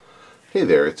Hey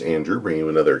there, it's Andrew bringing you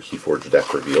another Keyforge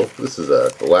deck reveal. This is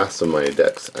the last of my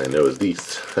decks I know is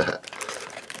these. But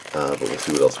we'll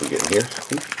see what else we get in here.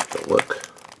 Don't look.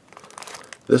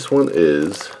 This one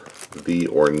is the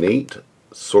Ornate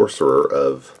Sorcerer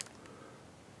of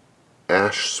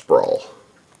Ash Sprawl.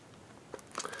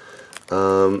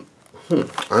 I'm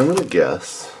gonna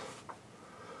guess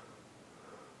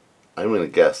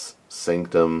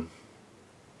Sanctum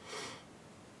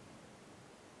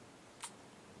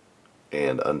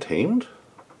and Untamed?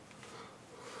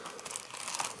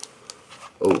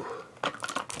 Oh, I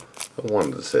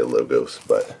wanted to say Logos,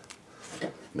 but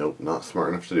nope, not smart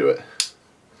enough to do it.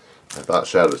 I thought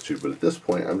Shadows too, but at this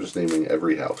point I'm just naming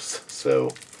every house,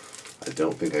 so I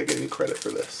don't think I get any credit for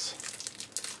this.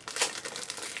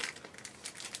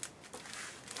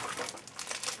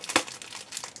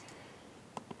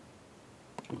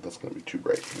 That's going to be too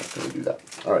bright. I'm not going to do that.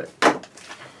 Alright.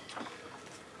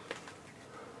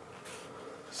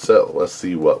 So, let's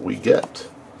see what we get.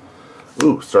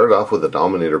 Ooh, started off with a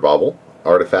Dominator Bauble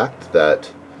artifact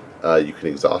that you can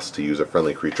exhaust to use a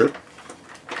friendly creature.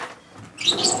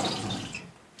 This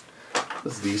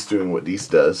is Dees doing what Dees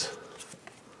does.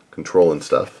 Control and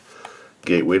stuff.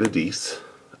 Gateway to Dees.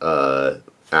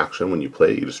 Action, when you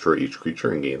play it, you destroy each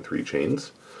creature and gain 3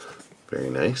 chains. Very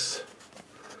nice.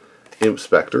 Imp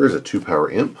Spectre is a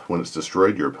 2-power imp. When it's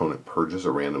destroyed, your opponent purges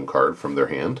a random card from their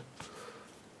hand.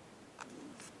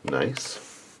 Nice.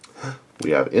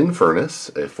 We have Infernus,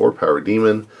 a 4-power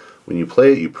demon. When you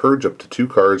play it, you purge up to 2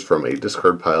 cards from a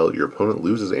discard pile. Your opponent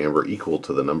loses amber equal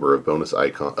to the number of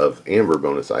amber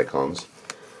bonus icons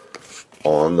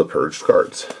on the purged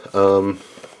cards.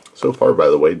 So far, by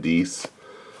the way, Dees,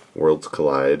 Worlds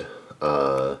Collide,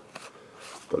 a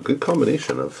good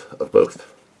combination of both.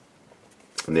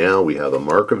 Now we have a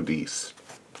Mark of Dees.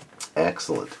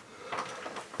 Excellent.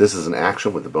 This is an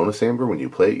action with a bonus amber. When you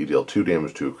play it, you deal 2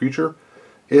 damage to a creature.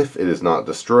 If it is not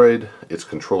destroyed, its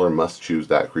controller must choose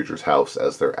that creature's house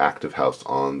as their active house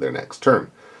on their next turn.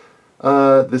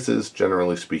 This is,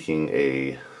 generally speaking,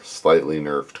 a slightly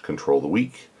nerfed Control the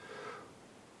Weak.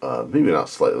 Maybe not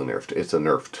slightly nerfed, it's a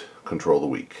nerfed Control the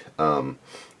Weak.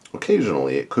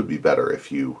 Occasionally it could be better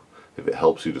if it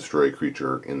helps you destroy a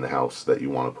creature in the house that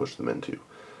you want to push them into.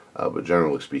 But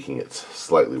generally speaking, it's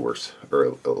slightly worse, or a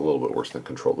little bit worse than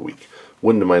Control the Weak.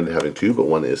 Wouldn't have minded having 2, but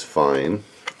 1 is fine.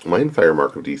 Mindfire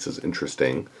Mark of Dees is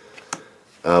interesting.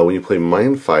 When you play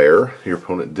Mindfire, your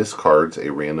opponent discards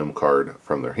a random card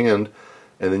from their hand,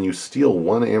 and then you steal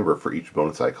 1 amber for each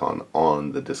bonus icon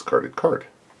on the discarded card.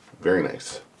 Very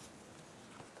nice.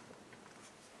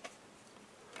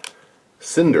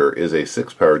 Cinder is a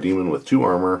 6-power demon with 2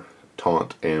 armor,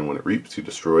 taunt, and when it reaps, you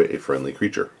destroy a friendly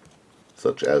creature,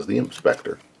 such as the Imp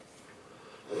Spectre.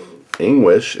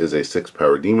 Anguish is a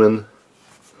 6-power demon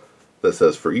that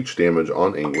says for each damage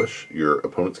on Anguish, your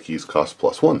opponent's keys cost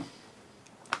 +1.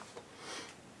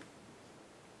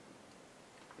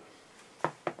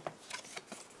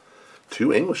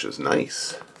 Two Anguishes,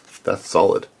 nice. That's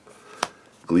solid.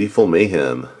 Gleeful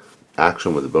Mayhem,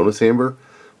 action with a bonus amber.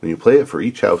 When you play it, for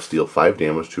each house, deal 5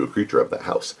 damage to a creature of that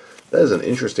house. That is an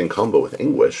interesting combo with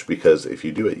Anguish, because if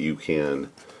you do it, you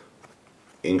can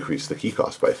increase the key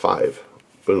cost by 5.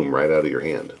 Boom, right out of your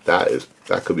hand. That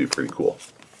could be pretty cool.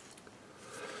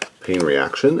 Pain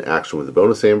Reaction, action with a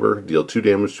bonus amber, deal 2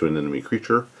 damage to an enemy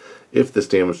creature. If this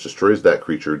damage destroys that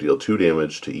creature, deal 2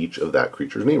 damage to each of that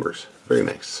creature's neighbors. Very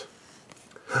nice.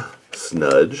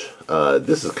 Snudge,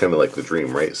 this is kind of like the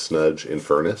dream, right? Snudge,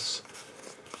 Infernus.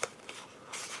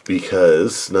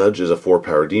 Because Snudge is a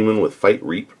 4-power demon with Fight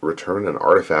Reap, return an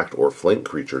artifact or flank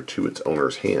creature to its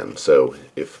owner's hand. So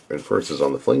if Infernus is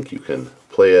on the flank, you can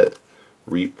play it,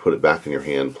 Reap, put it back in your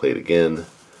hand, play it again.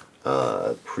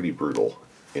 Pretty brutal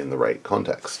in the right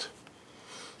context.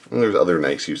 And there's other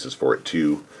nice uses for it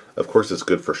too. Of course, it's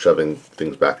good for shoving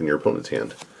things back in your opponent's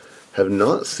hand. Have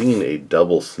not seen a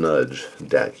double Snudge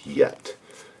deck yet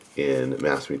in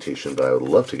Mass Mutation, but I would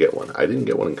love to get one. I didn't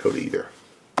get one in Coda either.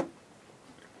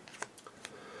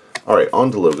 Alright, on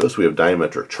to Logos. We have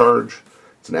Diametric Charge.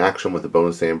 It's an action with a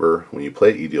bonus amber. When you play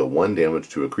it, you deal 1 damage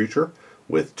to a creature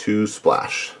with 2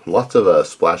 splash. Lots of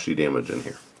splashy damage in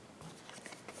here.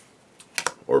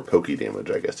 Or pokey damage,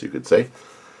 I guess you could say.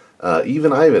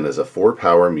 Even Ivan is a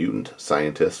 4-power mutant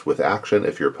scientist with action.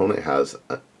 If your opponent has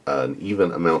an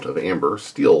even amount of amber,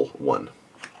 steal 1.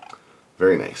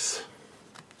 Very nice.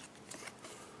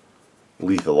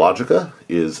 Lethalogica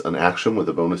is an action with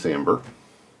a bonus amber.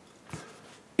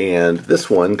 And this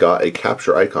one got a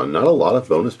capture icon. Not a lot of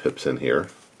bonus pips in here.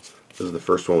 This is the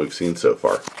first one we've seen so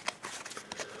far.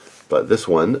 But this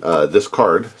one, this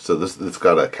card, so it's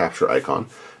got a capture icon.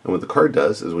 And what the card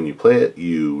does is when you play it,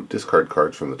 you discard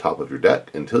cards from the top of your deck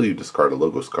until you discard a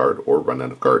Logos card or run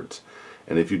out of cards.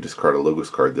 And if you discard a Logos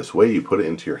card this way, you put it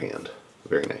into your hand.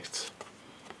 Very nice.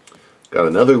 Got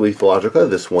another Lethal Logica,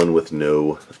 this one with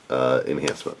no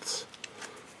enhancements.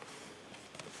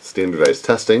 Standardized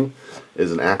Testing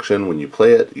is an action. When you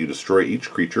play it, you destroy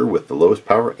each creature with the lowest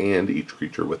power and each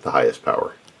creature with the highest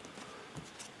power.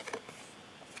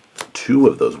 2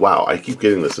 of those. Wow, I keep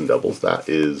getting this in doubles.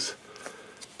 That's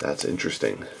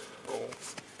interesting.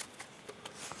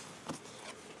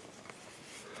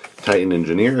 Titan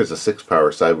Engineer is a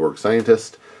 6-power cyborg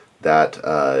scientist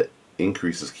that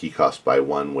increases key cost by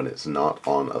 1 when it's not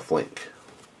on a flank.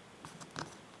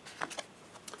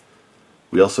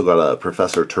 We also got a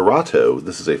Professor Terato.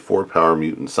 This is a 4-power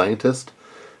mutant scientist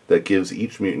that gives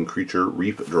each mutant creature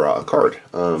reap, draw a card.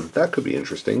 That could be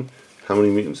interesting. How many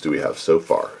mutants do we have so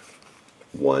far?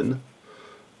 1.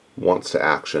 Wants to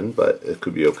action, but it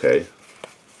could be okay.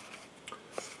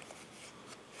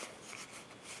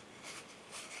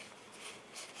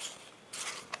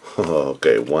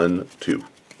 Okay, 1, 2,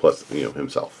 plus,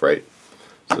 himself, right?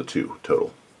 So 2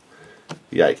 total.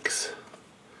 Yikes.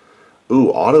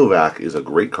 Ooh, Autovac is a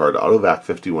great card. Autovac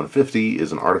 5150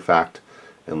 is an artifact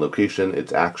and location.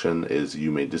 Its action is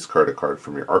you may discard a card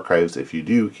from your archives. If you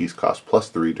do, keys cost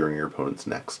 +3 during your opponent's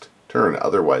next turn.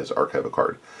 Otherwise, archive a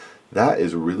card. That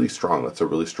is really strong. That's a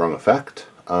really strong effect.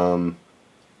 Not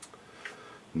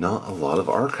a lot of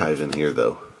archive in here,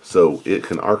 though. So it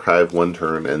can archive 1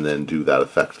 turn and then do that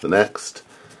effect the next.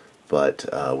 But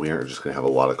we aren't just going to have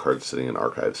a lot of cards sitting in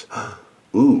archives.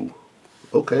 Ooh,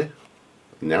 okay.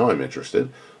 Now I'm interested.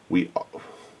 We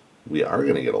are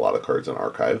going to get a lot of cards in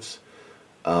archives.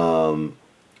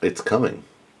 It's coming.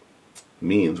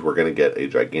 Means we're going to get a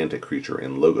gigantic creature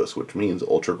in Logos, which means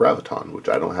Ultra Graviton, which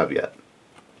I don't have yet.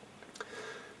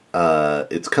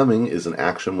 It's coming is an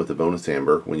action with a bonus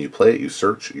amber. When you play it, you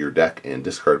search your deck and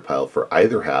discard pile for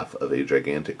either half of a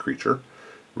gigantic creature.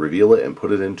 Reveal it and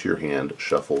put it into your hand.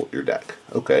 Shuffle your deck.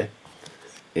 Okay.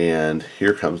 And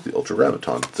here comes the Ultra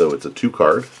Graviton. So it's a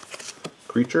 2-card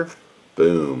creature.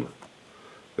 Boom.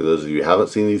 For those of you who haven't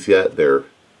seen these yet, they're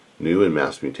new in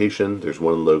Mass Mutation. There's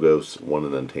 1 in Logos, 1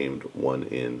 in Untamed, 1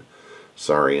 in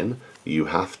Saurian. You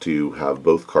have to have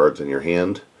both cards in your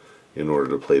hand in order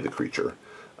to play the creature.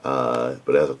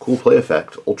 But as a cool play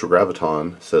effect, Ultra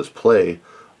Graviton says play,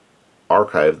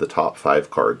 archive the top 5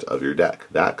 cards of your deck.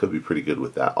 That could be pretty good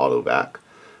with that Autovac.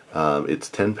 It's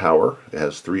 10 power, it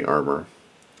has 3 armor,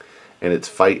 and its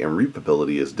fight and reap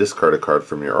ability is discard a card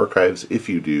from your archives. If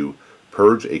you do,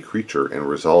 purge a creature and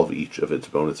resolve each of its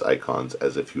bonus icons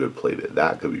as if you had played it.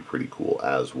 That could be pretty cool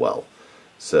as well.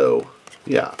 So,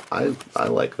 yeah, I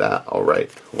like that.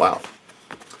 Alright, wow.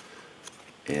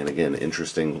 And again,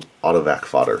 interesting Autovac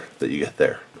fodder that you get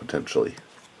there, potentially.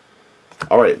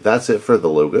 Alright, that's it for the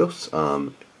Logos.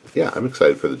 Yeah, I'm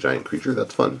excited for the giant creature.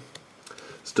 That's fun.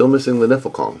 Still missing the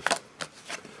Niflkong.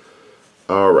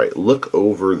 Alright, Look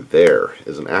Over There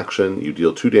is an action. You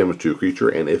deal 2 damage to a creature,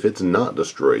 and if it's not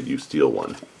destroyed, you steal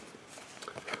 1.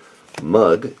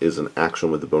 Mug is an action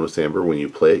with the bonus amber. When you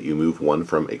play it, you move 1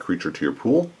 from a creature to your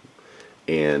pool,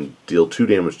 and deal 2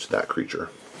 damage to that creature.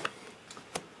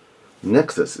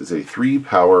 Nexus is a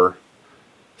 3-power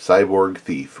cyborg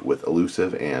thief with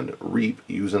elusive and reap.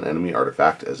 Use an enemy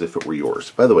artifact as if it were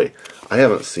yours. By the way, I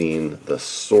haven't seen the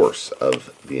source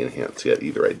of the enhance yet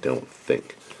either, I don't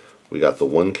think. We got the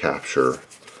 1 capture,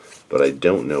 but I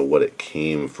don't know what it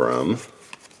came from.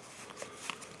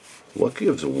 What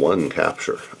gives 1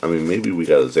 capture? I mean, maybe we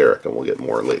got a Xeric and we'll get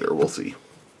more later. We'll see.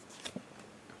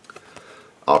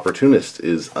 Opportunist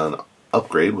is an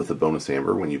upgrade with a bonus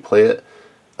amber. When you play it,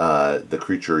 the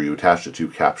creature you attach it to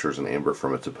captures an amber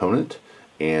from its opponent,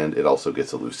 and it also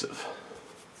gets elusive.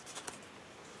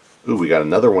 Ooh, we got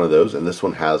another one of those, and this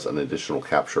one has an additional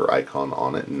capture icon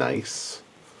on it. Nice.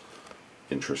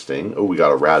 Interesting. Oh, we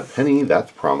got a Rad Penny.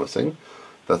 That's promising.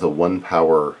 That's a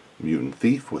 1-power mutant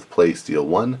thief with play steal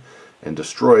 1, and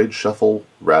destroyed, shuffle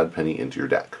Rad Penny into your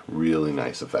deck. Really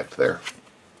nice effect there.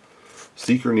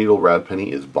 Seeker Needle Rad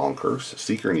Penny is bonkers.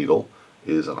 Seeker Needle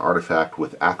is an artifact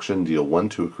with action, deal 1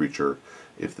 to a creature.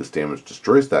 If this damage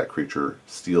destroys that creature,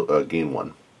 gain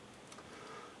 1.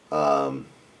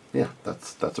 Yeah,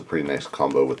 that's a pretty nice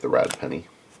combo with the Rad Penny.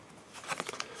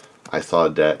 I saw a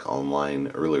deck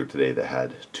online earlier today that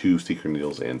had 2 Seeker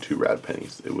Needles and 2 Rad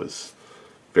Pennies. It was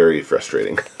very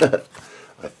frustrating.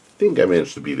 I think I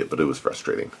managed to beat it, but it was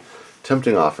frustrating.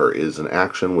 Tempting Offer is an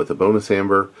action with a bonus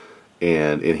amber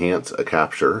and enhance a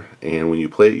capture, and when you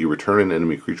play it, you return an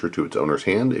enemy creature to its owner's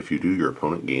hand. If you do, your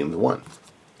opponent gains 1.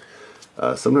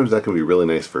 Sometimes that can be really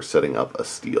nice for setting up a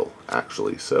steal,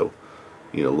 actually, so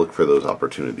look for those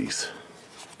opportunities.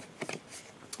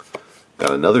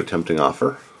 Got another tempting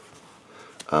offer.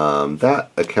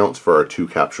 That accounts for our 2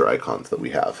 capture icons that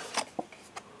we have.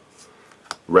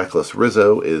 Reckless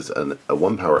Rizzo is a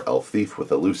 1-power elf thief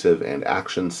with elusive and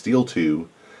action steal 2.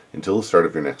 Until the start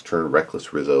of your next turn,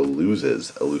 Reckless Rizzo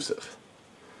loses elusive.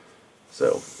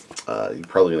 So you're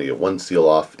probably going to get 1 steal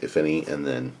off, if any, and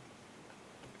then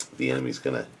the enemy's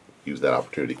going to use that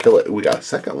opportunity to kill it. We got a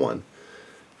second one.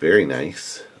 Very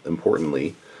nice.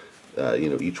 Importantly,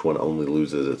 each one only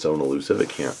loses its own elusive. It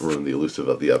can't ruin the elusive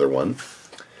of the other one.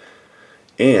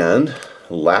 And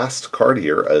last card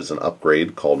here is an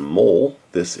upgrade called Mole.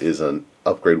 This is an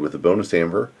upgrade with a bonus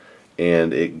amber,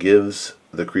 and it gives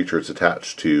the creature it's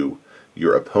attached to,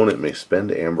 your opponent may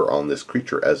spend amber on this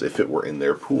creature as if it were in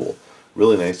their pool.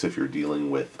 Really nice if you're dealing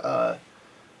with a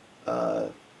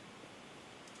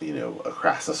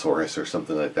Crassosaurus or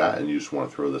something like that, and you just want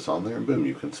to throw this on there, and boom,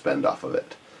 you can spend off of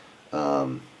it.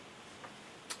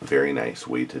 Very nice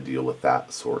way to deal with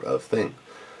that sort of thing.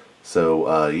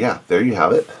 So yeah, there you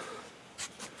have it.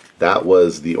 That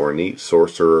was the Ornate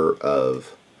Sorcerer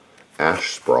of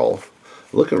Ash Sprawl.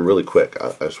 Looking really quick.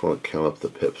 I just want to count up the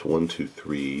pips. 1, 2,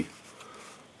 3,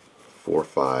 4,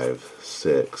 5,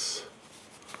 6,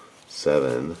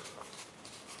 7,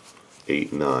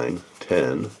 8, 9,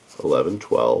 10, 11,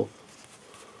 12,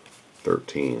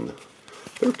 13.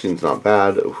 13's not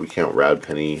bad. If we count Rad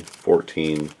Penny,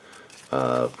 14.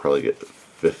 Probably get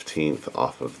 15th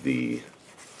off of the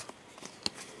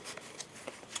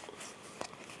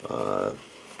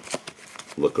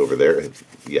look over there.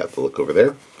 Yeah, the look over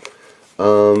there.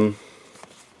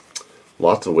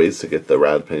 Lots of ways to get the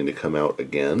Rad Penny to come out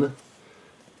again,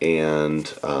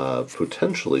 and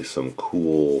potentially some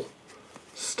cool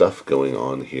stuff going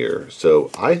on here.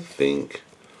 So I think,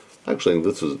 actually,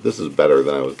 this is better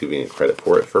than I was giving it credit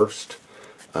for at first.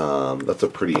 That's a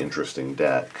pretty interesting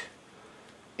deck,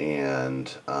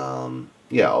 and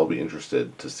yeah, I'll be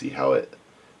interested to see how it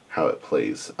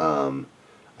plays.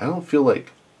 I don't feel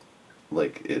like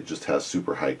it just has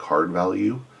super high card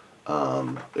value.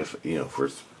 If we're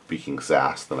speaking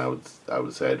SAS, then I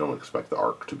would say I don't expect the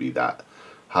arc to be that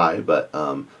high, but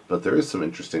there is some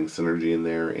interesting synergy in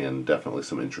there, and definitely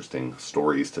some interesting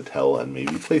stories to tell and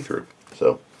maybe play through.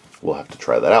 So we'll have to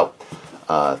try that out.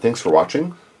 Thanks for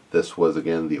watching. This was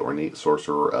again the Ornate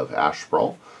Sorcerer of Ash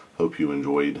Sprawl. Hope you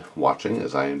enjoyed watching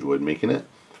as I enjoyed making it,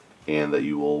 and that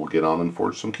you will get on and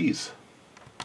forge some keys.